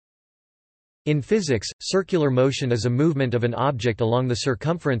In physics, circular motion is a movement of an object along the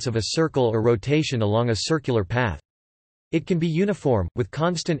circumference of a circle or rotation along a circular path. It can be uniform, with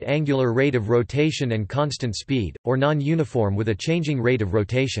constant angular rate of rotation and constant speed, or non-uniform with a changing rate of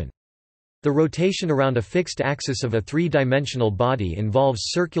rotation. The rotation around a fixed axis of a three-dimensional body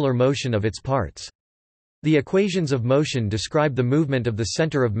involves circular motion of its parts. The equations of motion describe the movement of the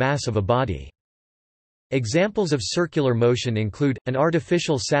center of mass of a body. Examples of circular motion include, an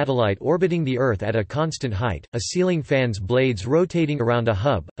artificial satellite orbiting the Earth at a constant height, a ceiling fan's blades rotating around a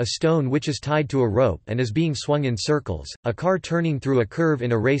hub, a stone which is tied to a rope and is being swung in circles, a car turning through a curve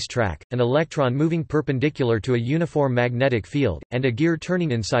in a race track, an electron moving perpendicular to a uniform magnetic field, and a gear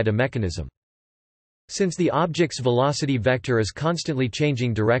turning inside a mechanism. Since the object's velocity vector is constantly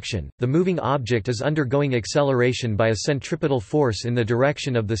changing direction, the moving object is undergoing acceleration by a centripetal force in the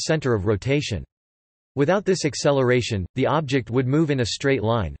direction of the center of rotation. Without this acceleration, the object would move in a straight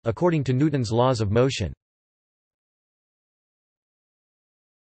line, according to Newton's laws of motion.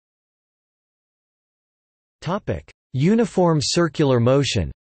 Uniform circular motion.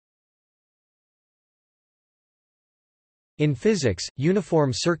 In physics,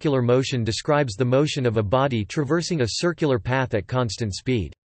 uniform circular motion describes the motion of a body traversing a circular path at constant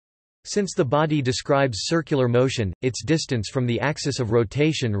speed. Since the body describes circular motion, its distance from the axis of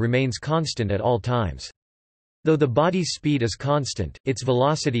rotation remains constant at all times. Though the body's speed is constant, its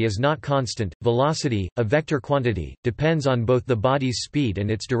velocity is not constant. Velocity, a vector quantity, depends on both the body's speed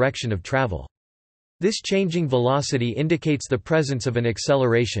and its direction of travel. This changing velocity indicates the presence of an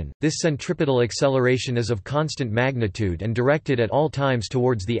acceleration. This centripetal acceleration is of constant magnitude and directed at all times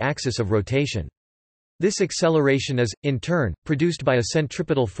towards the axis of rotation. This acceleration is, in turn, produced by a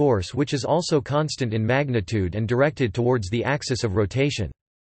centripetal force which is also constant in magnitude and directed towards the axis of rotation.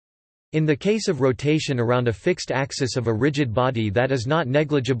 In the case of rotation around a fixed axis of a rigid body that is not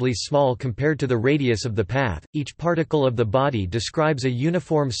negligibly small compared to the radius of the path, each particle of the body describes a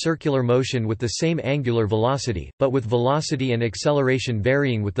uniform circular motion with the same angular velocity, but with velocity and acceleration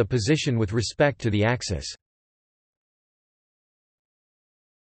varying with the position with respect to the axis.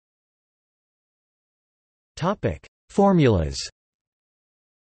 Formulas.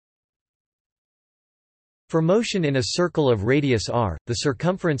 For motion in a circle of radius r, the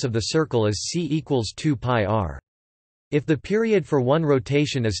circumference of the circle is c equals 2 pi r. If the period for one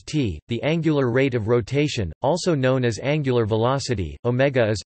rotation is t, the angular rate of rotation, also known as angular velocity, omega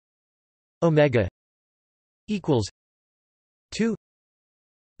is omega equals 2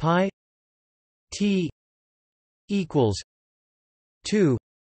 pi t equals 2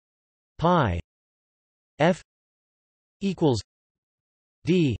 pi f equals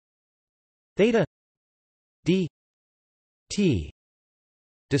d theta d t.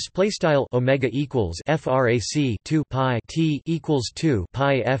 Display style omega equals frac 2 pi t equals 2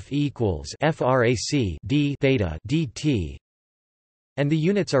 pi f equals frac d theta dt, and the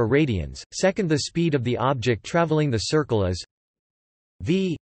units are radians. Second, the speed of the object traveling the circle is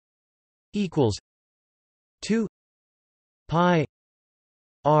v equals 2 pi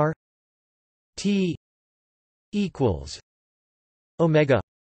r t equals omega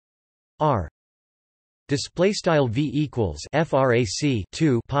r. Display style v equals frac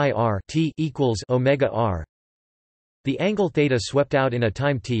 2 pi r t equals omega r. The angle theta swept out in a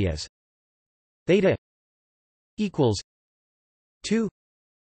time t is theta equals 2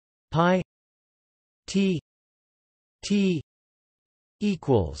 pi t t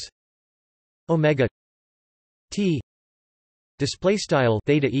equals omega t. Display style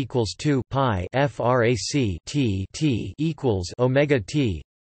theta equals 2 pi frac t t equals omega t.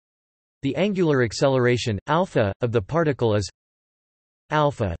 The angular acceleration alpha of the particle is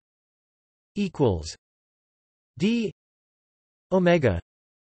alpha equals d omega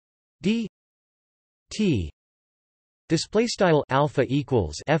d t. Display style alpha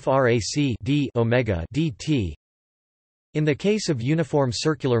equals frac d omega dt. In the case of uniform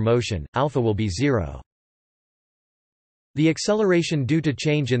circular motion, alpha will be 0. The acceleration due to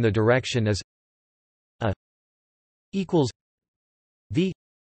change in the direction is a equals v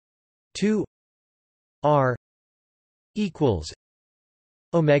 2 r equals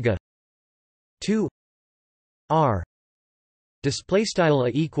omega 2 r. Display style a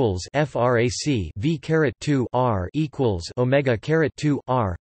equals frac v caret 2 r equals omega caret 2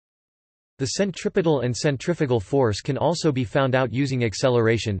 r. The centripetal and centrifugal force can also be found out using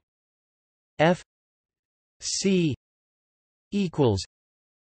acceleration f c equals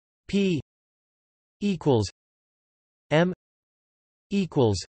p equals m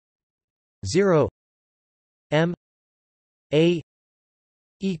equals 0 m a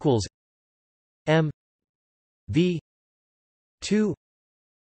equals m v 2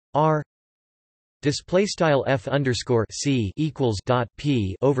 r Display style f underscore c equals dot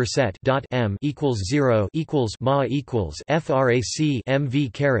p overset dot m equals 0 equals ma equals frac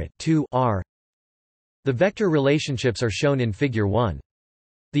mv caret 2 r. The vector relationships are shown in Figure 1.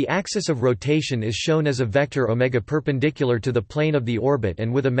 The axis of rotation is shown as a vector omega perpendicular to the plane of the orbit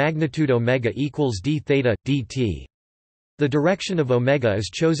and with a magnitude omega equals d theta dt. The direction of omega is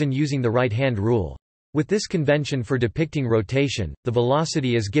chosen using the right-hand rule. With this convention for depicting rotation, the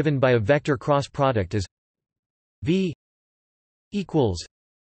velocity is given by a vector cross product as v equals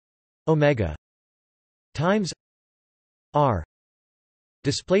omega times r.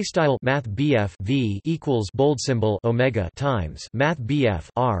 Display style math v equals bold symbol omega times math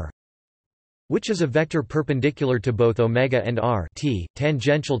r, which is a vector perpendicular to both omega and r t,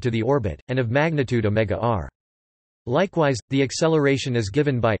 tangential to the orbit, and of magnitude omega r. Likewise, the acceleration is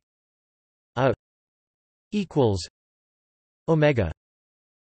given by a equals omega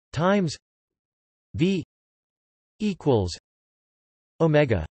times v equals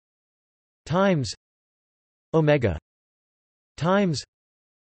omega times omega times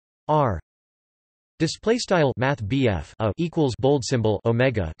r. Display style math a equals bold symbol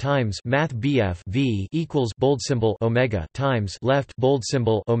omega times math v equals bold symbol omega times left bold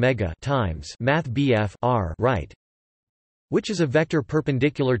symbol omega times math r right, which is a vector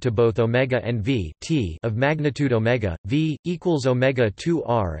perpendicular to both omega and v t of magnitude omega v equals omega 2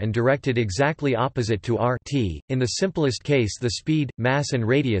 r and directed exactly opposite to r t. In the simplest case, the speed, mass and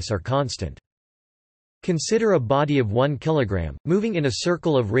radius are constant. Consider a body of 1 kg, moving in a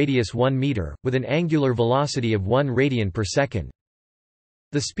circle of radius 1 meter, with an angular velocity of 1 radian per second.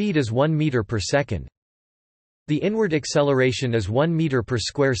 The speed is 1 meter per second. The inward acceleration is 1 meter per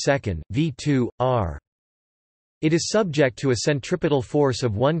square second, v2, r. It is subject to a centripetal force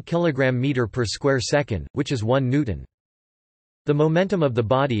of 1 kg/meter per square second, which is 1 newton. The momentum of the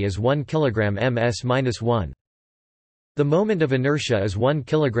body is 1 kg ms-1. The moment of inertia is 1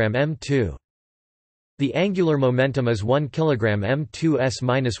 kg m2. The angular momentum is 1 kg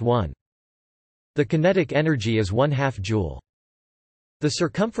m2s-1. The kinetic energy is 1/2 joule. The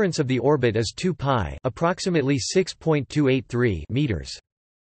circumference of the orbit is 2 pi, approximately 6.283 meters.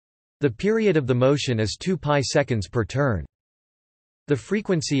 The period of the motion is 2 pi seconds per turn. The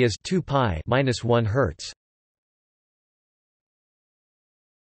frequency is 2 pi -1 Hz.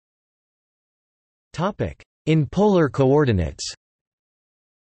 Topic: In polar coordinates.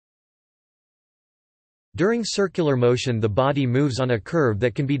 During circular motion, the body moves on a curve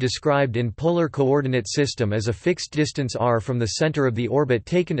that can be described in polar coordinate system as a fixed distance r from the center of the orbit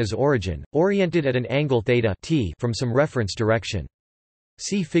taken as origin, oriented at an angle theta t from some reference direction.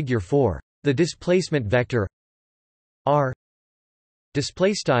 See Figure 4. The displacement vector r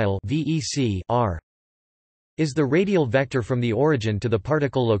 \vec r is the radial vector from the origin to the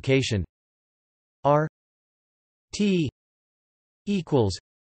particle location r t equals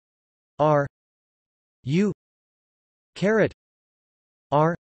r u caret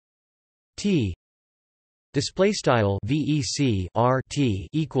r t. Display style vec r t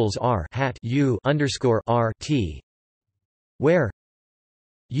equals r hat u underscore r t, where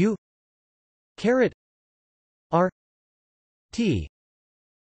u caret r t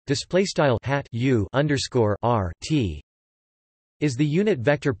display style hat u underscore r t is the unit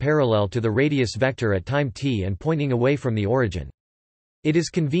vector parallel to the radius vector at time t and pointing away from the origin. It is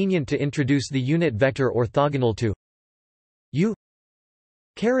convenient to introduce the unit vector orthogonal to u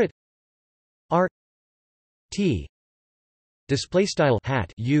caret r t display style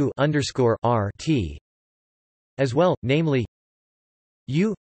hat u underscore r t as well, namely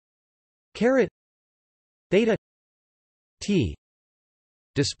u caret theta t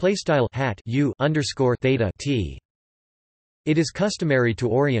display style hat u underscore theta t. It is customary to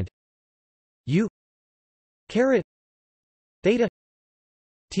orient u caret theta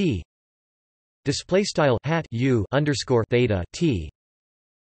t display style hat u underscore theta t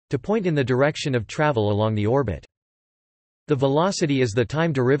to point in the direction of travel along the orbit. The velocity is the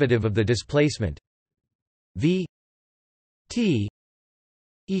time derivative of the displacement v t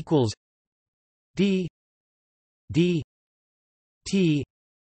equals d d t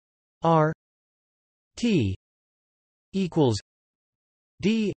r t equals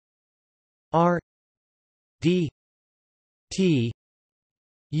d r d t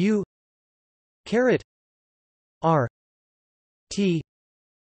u caret r t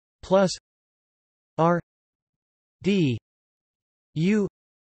plus r d u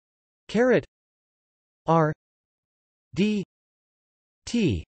caret r d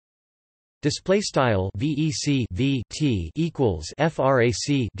t Display style VEC v t equals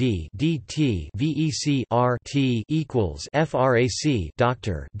frac d dt VEC r t equals frac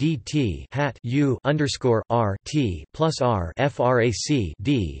doctor dt hat u underscore r t plus r frac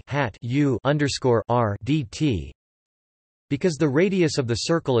d hat u underscore r dt. Because the radius of the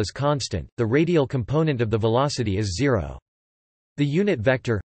circle is constant, the radial component of the velocity is 0. The unit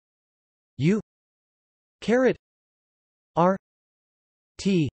vector u caret r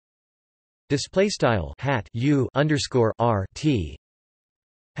t display style hat u underscore r t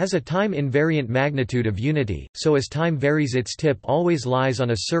has a time invariant magnitude of unity, so as time varies its tip always lies on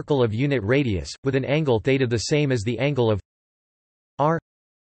a circle of unit radius, with an angle theta the same as the angle of r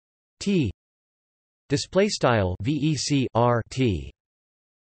t display style vec r t.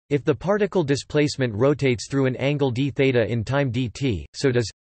 If the particle displacement rotates through an angle d theta in time dt, so does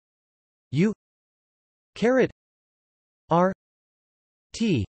u caret r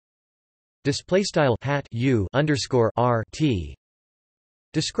t display style hat u underscore r t,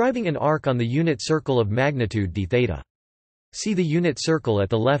 describing an arc on the unit circle of magnitude d theta. See the unit circle at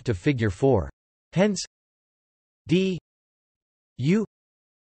the left of figure 4. Hence d u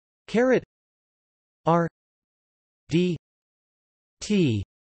caret r d t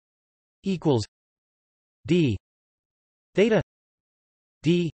equals d theta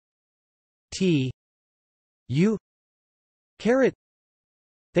d t u caret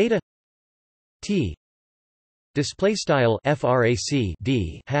theta t display style frac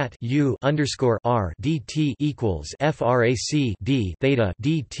d hat u underscore r dt equals frac d theta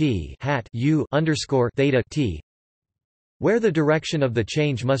dt hat u underscore theta t, where the direction of the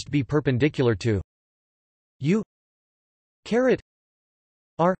change must be perpendicular to u caret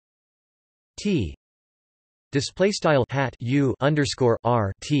r t display style hat u underscore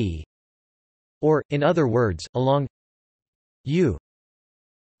r t, or in other words, along u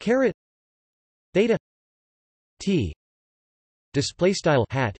caret theta t display style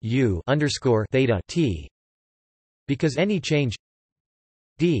hat u underscore theta t, because any change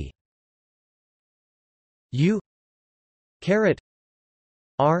d u caret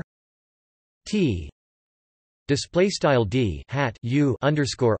r t display style d hat u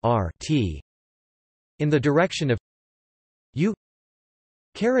underscore r t in the direction of u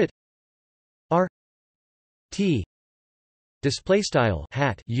caret r t display style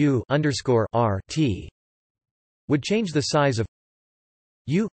hat u underscore r t would change the size of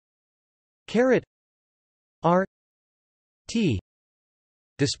u caret r t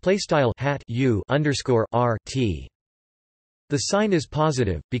display style hat u underscore r t. The sign is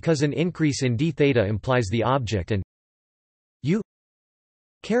positive because an increase in d theta implies the object, and u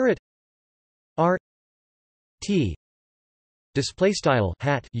caret r t display style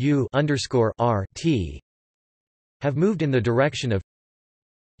hat u underscore r t have moved in the direction of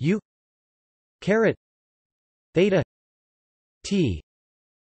u caret theta t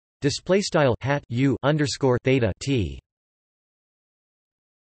display style hat u underscore theta t.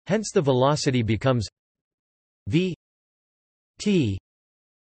 Hence the velocity becomes v t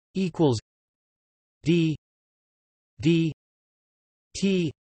equals d d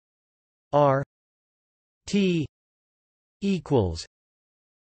t r t equals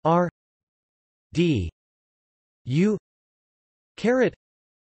r d u caret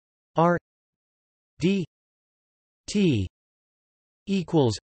r d t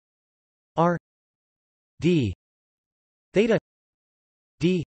equals r d theta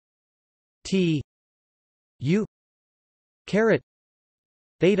d t u caret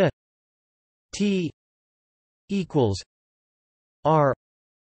theta t equals r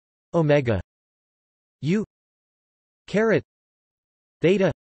omega u caret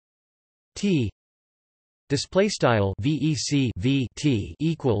theta t display style vec v t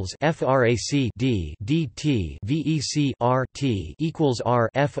equals frac d dt vec r t equals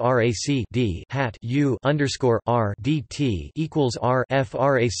r frac d hat u underscore r dt equals r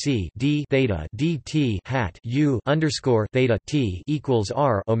frac d theta dt hat u underscore theta t equals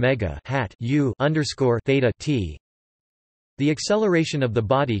r omega hat u underscore theta t. The acceleration of the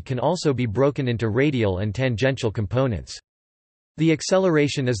body can also be broken into radial and tangential components. The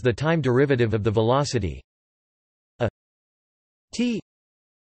acceleration is the time derivative of the velocity. T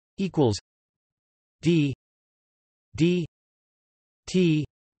equals d d t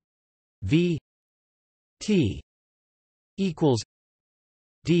v t equals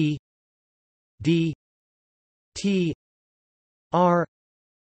d d t r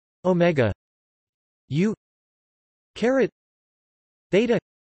omega u caret theta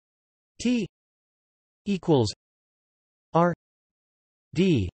t equals r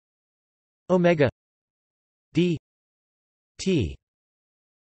d omega d t.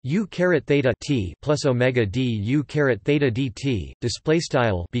 U caret theta t plus omega d U caret theta dt display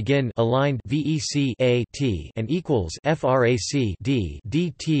style begin aligned vec a t and equals frac d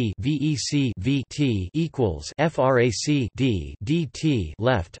dt vec v t equals frac d dt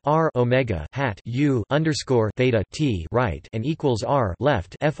left r omega hat U underscore theta t right and equals r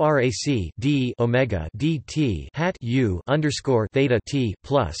left frac d omega dt hat U underscore theta t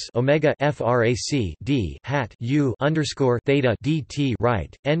plus omega frac d hat U underscore theta dt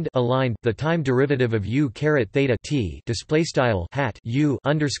right end aligned. The time derivative of U caret theta t display style hat U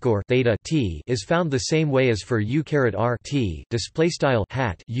underscore theta t is found the same way as for U caret r t display style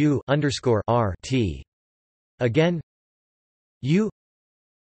hat U underscore r t. Again, U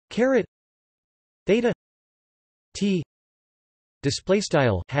caret theta t display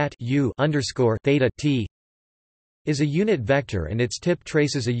style hat U underscore theta t is a unit vector and its tip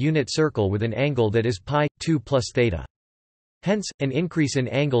traces a unit circle with an angle that is pi 2 plus theta. Hence, an increase in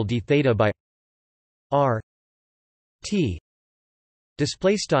angle d theta by r t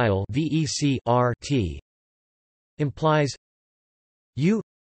display style vec r t implies U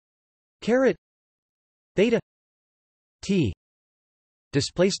caret theta t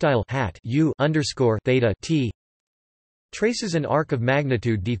display style hat U underscore theta t traces an arc of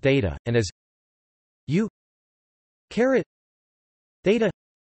magnitude d theta, and as U caret theta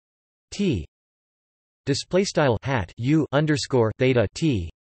t display style hat U underscore theta t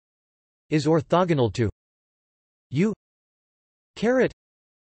is orthogonal to U caret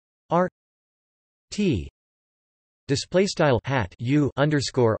r t display style hat U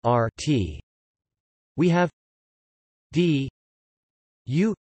underscore r t. We have d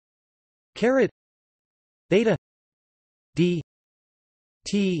U caret theta d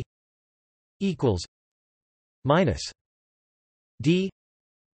t equals minus d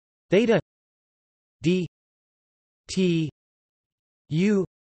theta d t U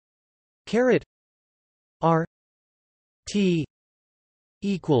caret r t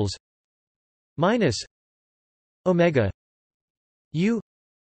equals minus omega U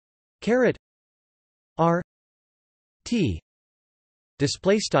caret r t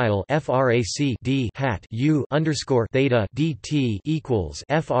display style frac d hat U underscore theta dt equals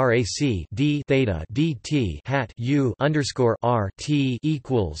frac d theta dt hat U underscore r t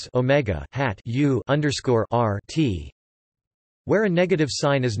equals omega hat U underscore r t, where a negative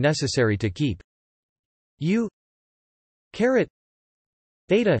sign is necessary to keep U caret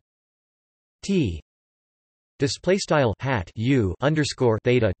theta t display style hat U underscore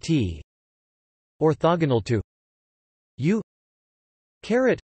theta t orthogonal to U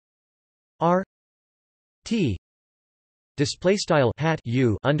caret r t display style hat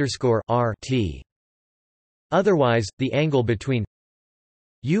U underscore r t. Otherwise, the angle between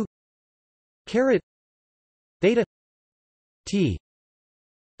U caret theta t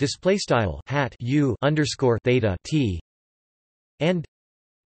display style hat U underscore theta t and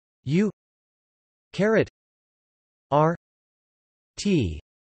U caret r t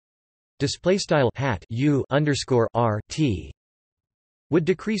display style hat U underscore r t would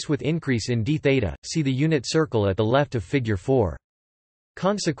decrease with increase in d theta. See the unit circle at the left of figure 4.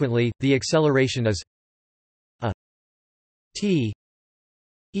 Consequently, the acceleration is a t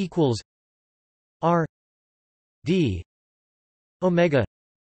equals r d omega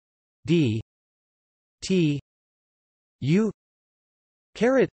d t U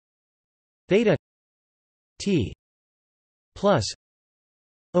caret theta t plus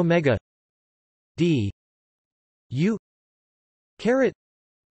omega d U caret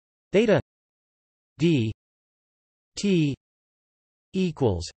theta d t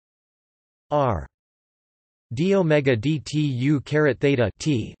equals r d omega dt U caret theta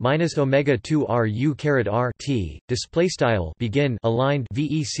t minus omega 2 r U caret r t display style begin aligned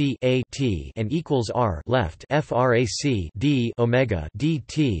vec a t and equals r left frac d omega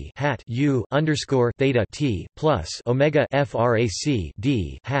dt hat U underscore theta t plus omega frac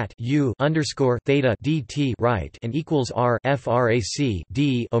d hat U underscore theta dt right and equals r frac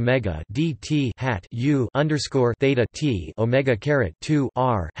d omega dt hat U underscore theta t omega caret 2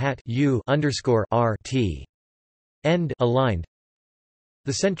 r hat U underscore r t. End aligned.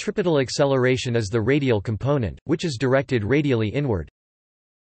 The centripetal acceleration is the radial component, which is directed radially inward.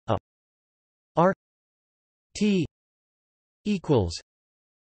 A r t equals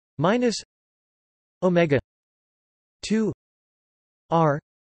minus omega 2 r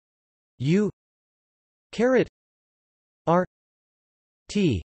U caret r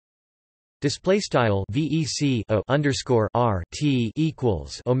t display style vec o underscore r t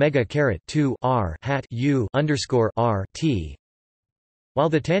equals omega caret 2 r hat U underscore r t, while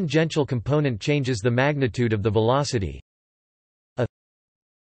the tangential component changes the magnitude of the velocity. A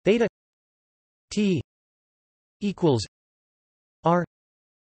T equals R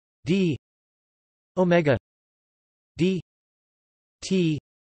D omega D T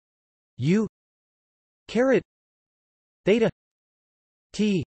U caret theta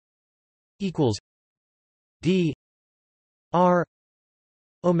T equals D R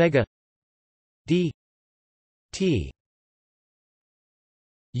omega D T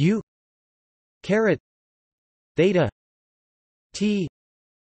U caret theta T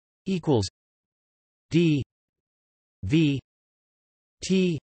equals D V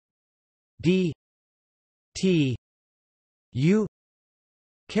T D T U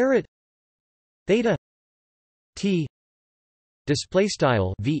caret theta T display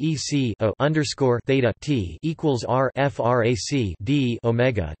style VEC underscore theta T equals R frac D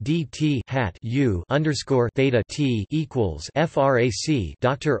omega DT hat U underscore theta T equals frac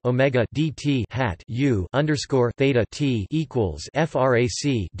Doctor omega DT hat U underscore theta T equals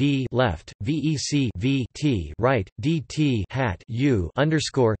frac D left VEC V T right DT hat U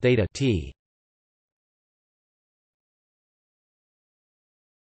underscore theta T.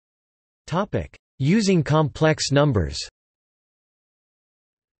 Topic: Using complex numbers.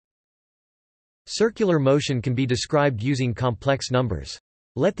 Circular motion can be described using complex numbers.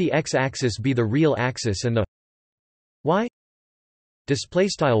 Let the x-axis be the real axis and the y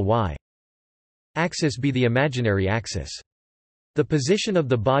y axis be the imaginary axis. The position of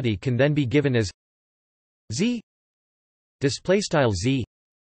the body can then be given as z z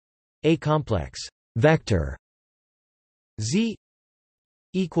a complex vector z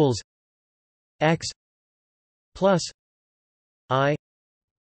equals x plus I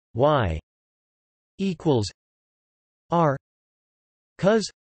y equals R cos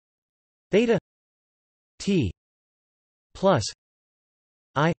theta T plus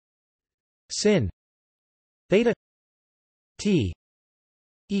I sin theta T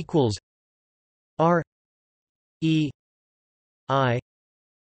equals R E I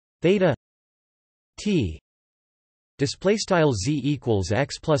theta T. Display style z equals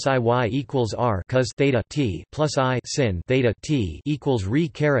x plus I y equals R cos theta T plus I sin theta T equals re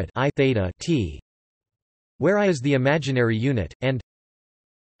caret I theta T, where I is the imaginary unit, and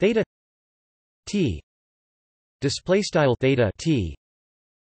theta T display style theta T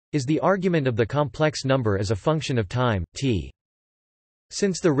is the argument of the complex number as a function of time t.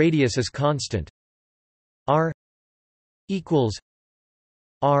 Since the radius is constant, R equals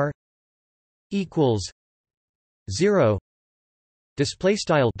 0. Display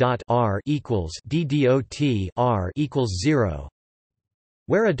style dot R equals d dot R equals 0,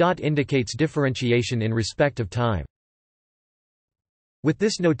 where a dot indicates differentiation in respect of time. With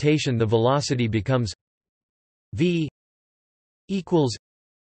this notation, the velocity becomes v equals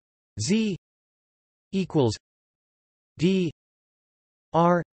z equals d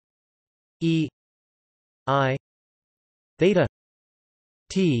R E I theta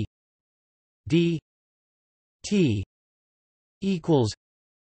T d T equals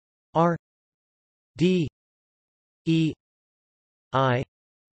R D E I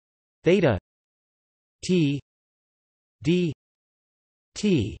theta T D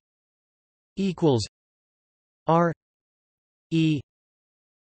T equals R E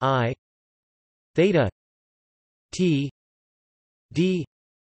I theta T D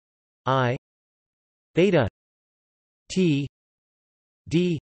I theta T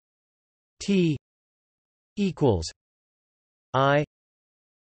D T equals I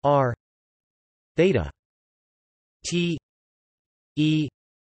R theta T E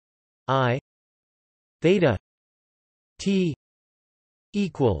I theta T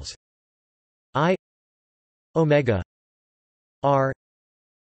equals I omega R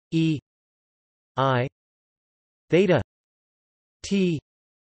E I theta T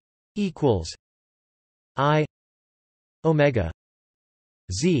equals I omega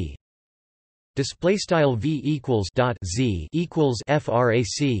Z. Display style v equals dot z equals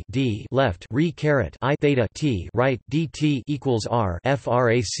frac d left re caret I theta t right dt equals r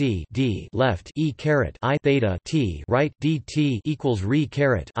frac d left e caret I theta t right dt equals re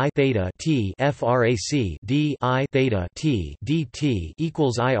caret I theta t frac d I theta t dt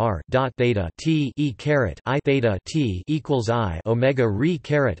equals I r dot theta t e caret I theta t equals I omega re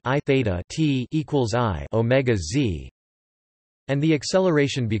caret I theta t equals I omega z, and the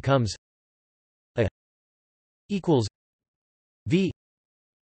acceleration becomes equals v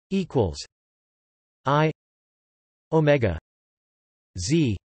equals I omega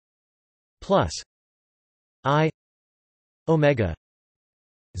z plus I omega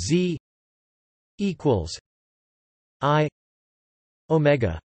z equals I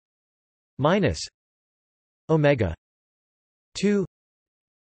omega minus omega 2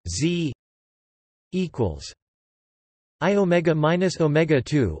 z equals I omega minus omega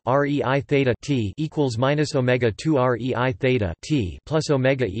 2 rei theta t equals minus omega 2 rei theta t plus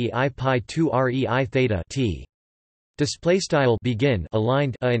omega ei pi 2 rei theta t. Display style begin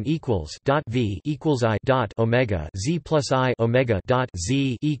aligned and equals dot v equals I dot omega z plus I omega dot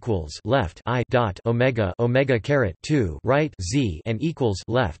z equals left I dot omega caret 2 right z and equals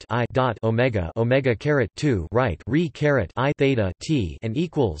left I dot omega caret 2 right re caret I theta t and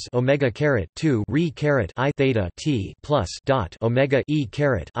equals omega caret 2 re caret I theta t plus dot omega e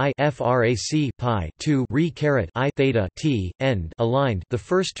caret I frac pi 2 re caret I theta t end aligned. The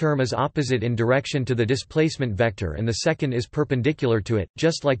first term is opposite in direction to the displacement vector and the second is perpendicular to it,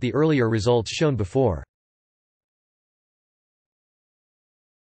 just like the earlier results shown before.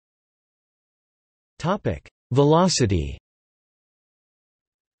 Velocity.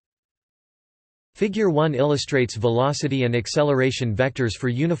 Figure 1 illustrates velocity and acceleration vectors for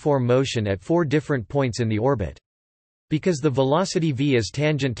uniform motion at 4 different points in the orbit. Because the velocity v is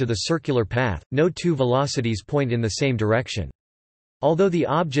tangent to the circular path, no two velocities point in the same direction. Although the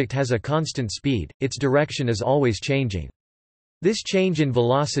object has a constant speed, its direction is always changing. This change in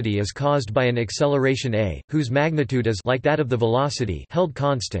velocity is caused by an acceleration a, whose magnitude is like that of the velocity held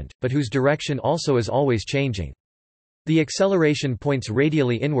constant, but whose direction also is always changing. The acceleration points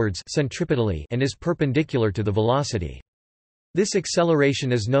radially inwards centripetally and is perpendicular to the velocity. This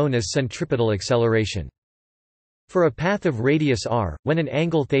acceleration is known as centripetal acceleration. For a path of radius r, when an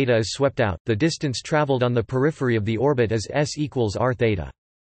angle theta is swept out, the distance traveled on the periphery of the orbit is s equals r theta.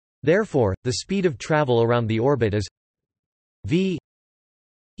 Therefore, the speed of travel around the orbit is v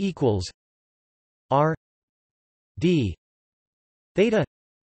equals r d theta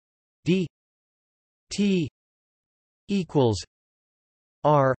d t equals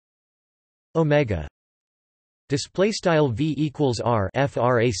r omega. Display style v equals r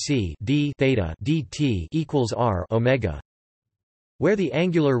frac d theta dt equals r omega, where the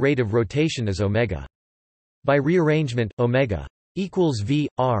angular rate of rotation is omega. By rearrangement, omega equals v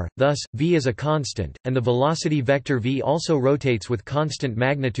r, thus v is a constant, and the velocity vector v also rotates with constant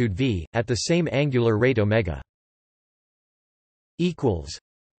magnitude v at the same angular rate omega. Equals.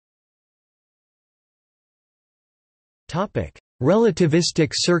 Topic: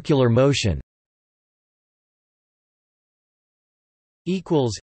 Relativistic circular motion.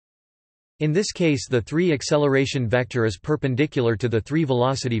 Equals. In this case the 3 acceleration vector is perpendicular to the 3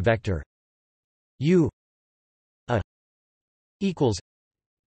 velocity vector u a equals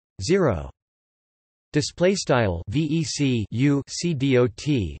 0. Display style vec u c dot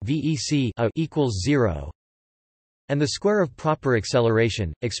vec a equals 0, and the square of proper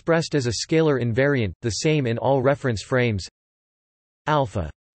acceleration, expressed as a scalar invariant, the same in all reference frames. Alpha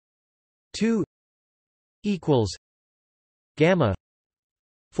 2 equals gamma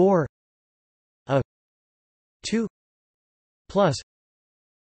 4 a 2 plus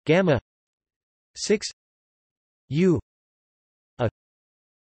gamma 6 u a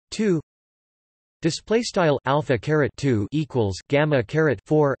 2. Display style alpha caret 2 equals gamma caret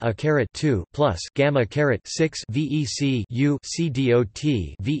 4 a caret 2 plus gamma caret 6 vec u c dot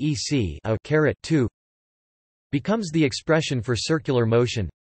vec a caret 2 becomes the expression for circular motion.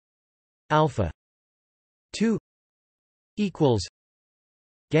 Alpha 2 equals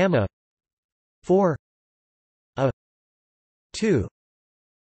gamma 4 a 2.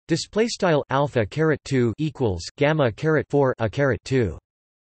 Display style alpha caret 2 equals gamma caret 4 a caret 2.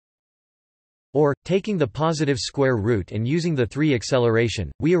 Or, taking the positive square root and using the 3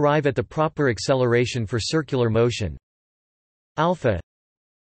 acceleration, we arrive at the proper acceleration for circular motion. Alpha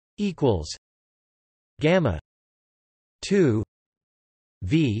equals gamma 2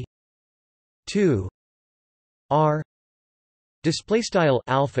 v 2 r. Display style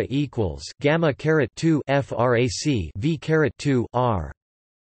alpha equals gamma caret 2 frac v caret 2 r.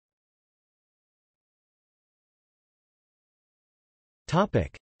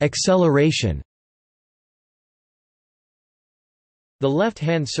 Topic: Acceleration. The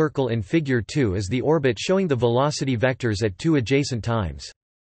left-hand circle in Figure 2 is the orbit showing the velocity vectors at 2 adjacent times.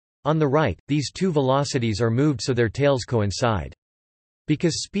 On the right, these 2 velocities are moved so their tails coincide.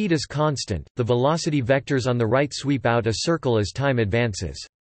 Because speed is constant, the velocity vectors on the right sweep out a circle as time advances.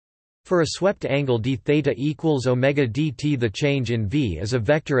 For a swept angle d theta equals omega dt, the change in v is a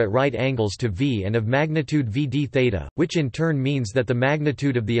vector at right angles to v and of magnitude v d theta, which in turn means that the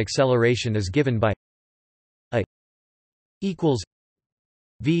magnitude of the acceleration is given by a equals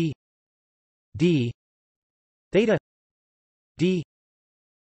v d theta d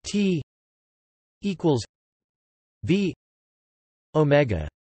t equals v omega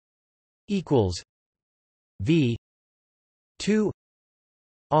equals v 2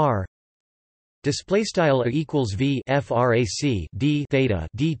 r Display style a equals v frac d theta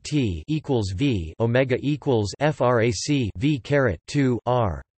dt equals v omega equals frac v caret 2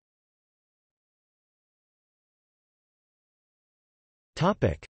 r.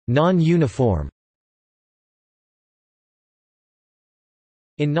 Topic: non-uniform.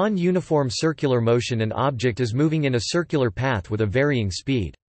 In non-uniform circular motion, an object is moving in a circular path with a varying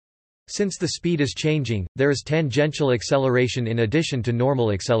speed. Since the speed is changing, there is tangential acceleration in addition to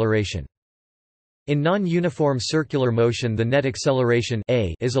normal acceleration. In non-uniform circular motion, the net acceleration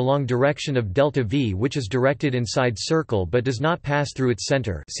a is along direction of delta v, which is directed inside circle but does not pass through its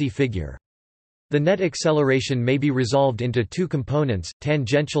center. See figure. The net acceleration may be resolved into two components,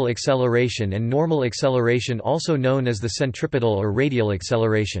 tangential acceleration and normal acceleration, also known as the centripetal or radial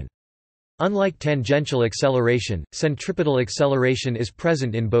acceleration. Unlike tangential acceleration, centripetal acceleration is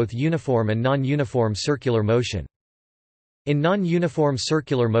present in both uniform and non-uniform circular motion. In non-uniform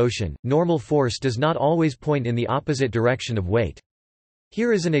circular motion, normal force does not always point in the opposite direction of weight.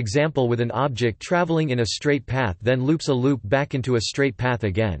 Here is an example with an object traveling in a straight path then loops a loop back into a straight path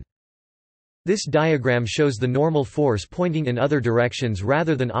again. This diagram shows the normal force pointing in other directions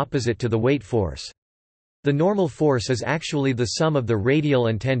rather than opposite to the weight force. The normal force is actually the sum of the radial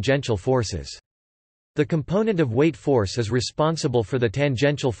and tangential forces. The component of weight force is responsible for the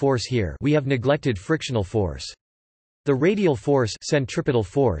tangential force. Here we have neglected frictional force. The radial force, centripetal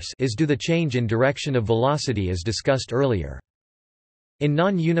force, is due to the change in direction of velocity as discussed earlier. In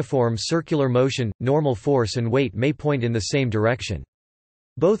non-uniform circular motion, normal force and weight may point in the same direction.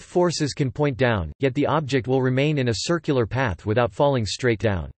 Both forces can point down, yet the object will remain in a circular path without falling straight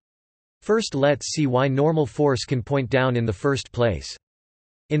down. First, let's see why normal force can point down in the first place.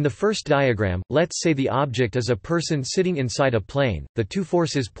 In the first diagram, let's say the object is a person sitting inside a plane. The two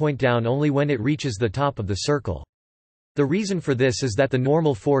forces point down only when it reaches the top of the circle. The reason for this is that the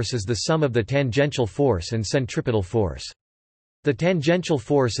normal force is the sum of the tangential force and centripetal force. The tangential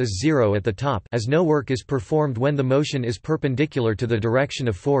force is zero at the top, as no work is performed when the motion is perpendicular to the direction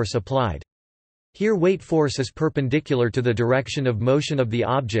of force applied. Here weight force is perpendicular to the direction of motion of the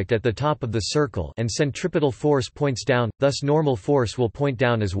object at the top of the circle, and centripetal force points down, thus normal force will point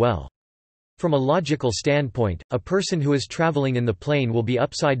down as well. From a logical standpoint, a person who is traveling in the plane will be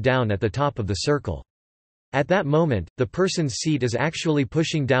upside down at the top of the circle. At that moment, the person's seat is actually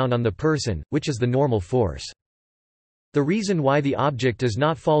pushing down on the person, which is the normal force. The reason why the object does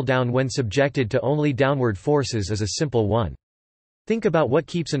not fall down when subjected to only downward forces is a simple one. Think about what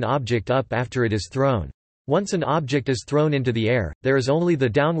keeps an object up after it is thrown. Once an object is thrown into the air, there is only the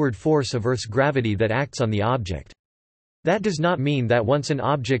downward force of Earth's gravity that acts on the object. That does not mean that once an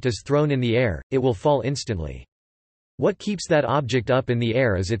object is thrown in the air, it will fall instantly. What keeps that object up in the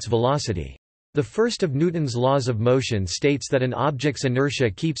air is its velocity. The first of Newton's laws of motion states that an object's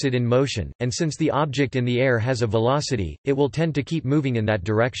inertia keeps it in motion, and since the object in the air has a velocity, it will tend to keep moving in that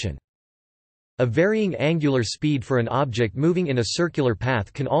direction. A varying angular speed for an object moving in a circular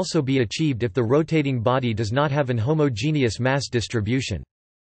path can also be achieved if the rotating body does not have an homogeneous mass distribution.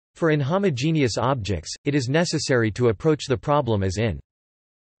 For inhomogeneous objects, it is necessary to approach the problem as in.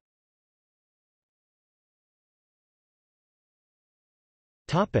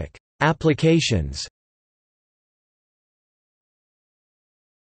 Applications.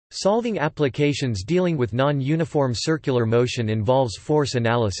 Solving applications dealing with non-uniform circular motion involves force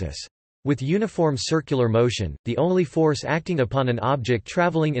analysis. With uniform circular motion, the only force acting upon an object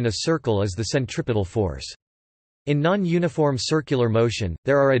traveling in a circle is the centripetal force. In non-uniform circular motion,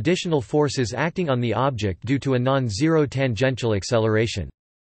 there are additional forces acting on the object due to a non-zero tangential acceleration.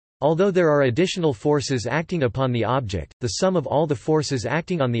 Although there are additional forces acting upon the object, the sum of all the forces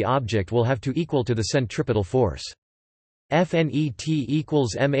acting on the object will have to equal to the centripetal force. FNET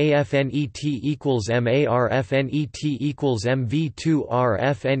equals MA FNET equals MAR FNET equals MV2R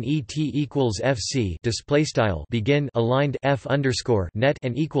FNET equals FC display style begin aligned F underscore net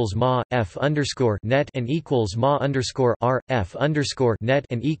and equals ma F underscore net and equals ma underscore R F underscore net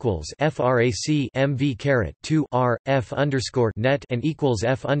and equals FRAC MV caret 2 R F underscore net and equals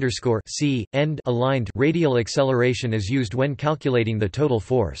F underscore C end aligned. Radial acceleration is used when calculating the total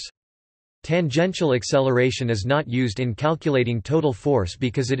force. Tangential acceleration is not used in calculating total force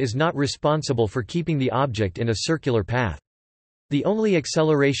because it is not responsible for keeping the object in a circular path. The only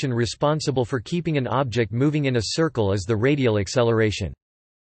acceleration responsible for keeping an object moving in a circle is the radial acceleration.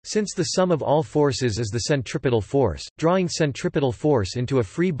 Since the sum of all forces is the centripetal force, drawing centripetal force into a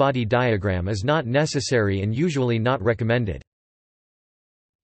free body diagram is not necessary and usually not recommended.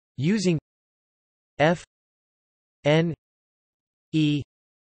 Using F N E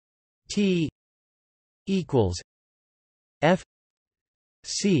T equals F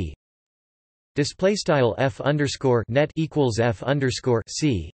C Display style f underscore net equals f underscore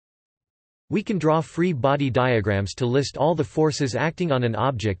c. We can draw free body diagrams to list all the forces acting on an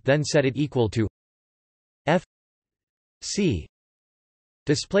object, then set it equal to f c.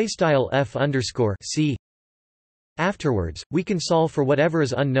 Display style f underscore c. Afterwards, we can solve for whatever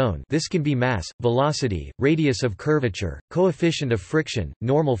is unknown. This can be mass, velocity, radius of curvature, coefficient of friction,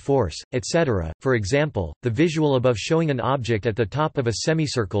 normal force, etc. For example, the visual above showing an object at the top of a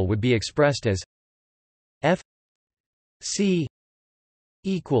semicircle would be expressed as f c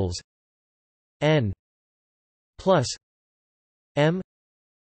equals n plus m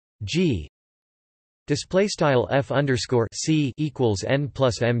g. Display style f underscore c equals n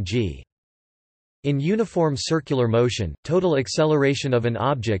plus mg. In uniform circular motion, total acceleration of an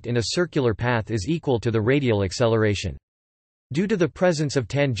object in a circular path is equal to the radial acceleration. Due to the presence of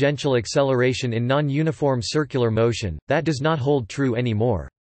tangential acceleration in non-uniform circular motion, that does not hold true anymore.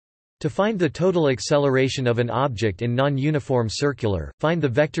 To find the total acceleration of an object in non-uniform circular, find the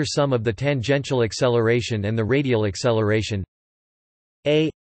vector sum of the tangential acceleration and the radial acceleration a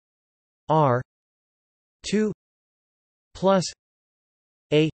r 2 plus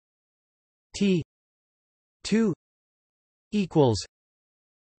a t 2 equals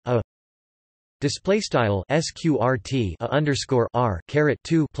a display style sqrt a underscore r caret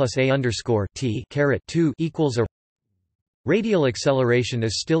 2 plus a underscore t caret 2 equals a. Radial acceleration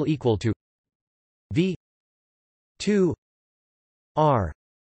is still equal to v 2 r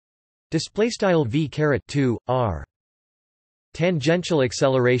display style v caret 2 r. Tangential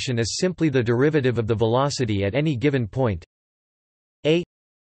acceleration is simply the derivative of the velocity at any given point a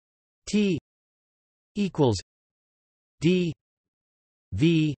t equals d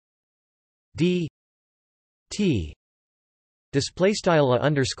v d t display style a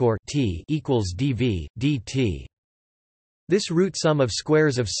underscore t equals dv dt. This root sum of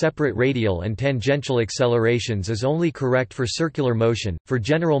squares of separate radial and tangential accelerations is only correct for circular motion. For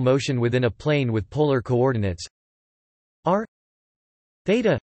general motion within a plane with polar coordinates r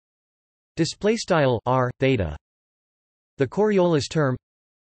theta display style r theta, the Coriolis term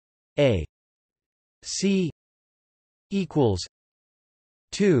a c equals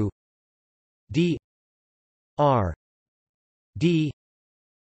 2 d r d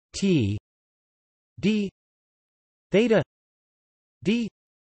t d theta d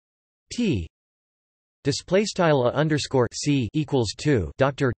t display style a underscore c equals 2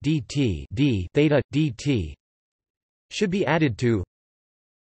 doctor dt d theta dt should be added to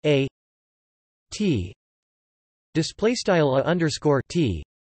a t display style a underscore t,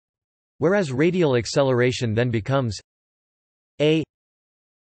 whereas radial acceleration then becomes a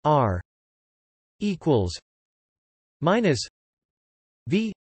r equals minus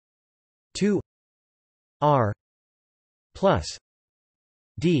v 2 r plus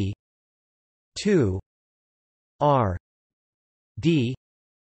d 2 r d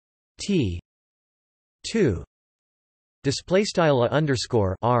t 2. Display style a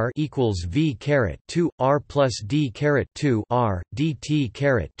underscore r equals v caret 2 r plus d caret 2 r dt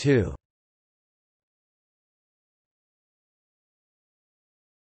caret 2.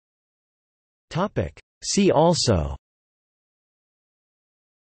 Topic. See also: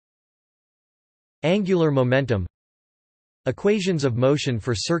 Angular momentum, Equations of motion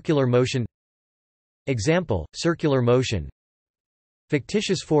for circular motion, Example: circular motion,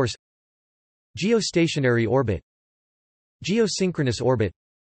 Fictitious force, Geostationary orbit, Geosynchronous orbit,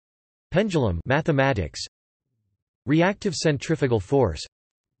 Pendulum mathematics, Reactive centrifugal force,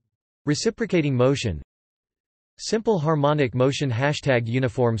 Reciprocating motion, Simple harmonic motion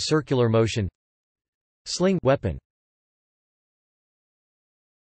 #uniform circular motion, Sling weapon.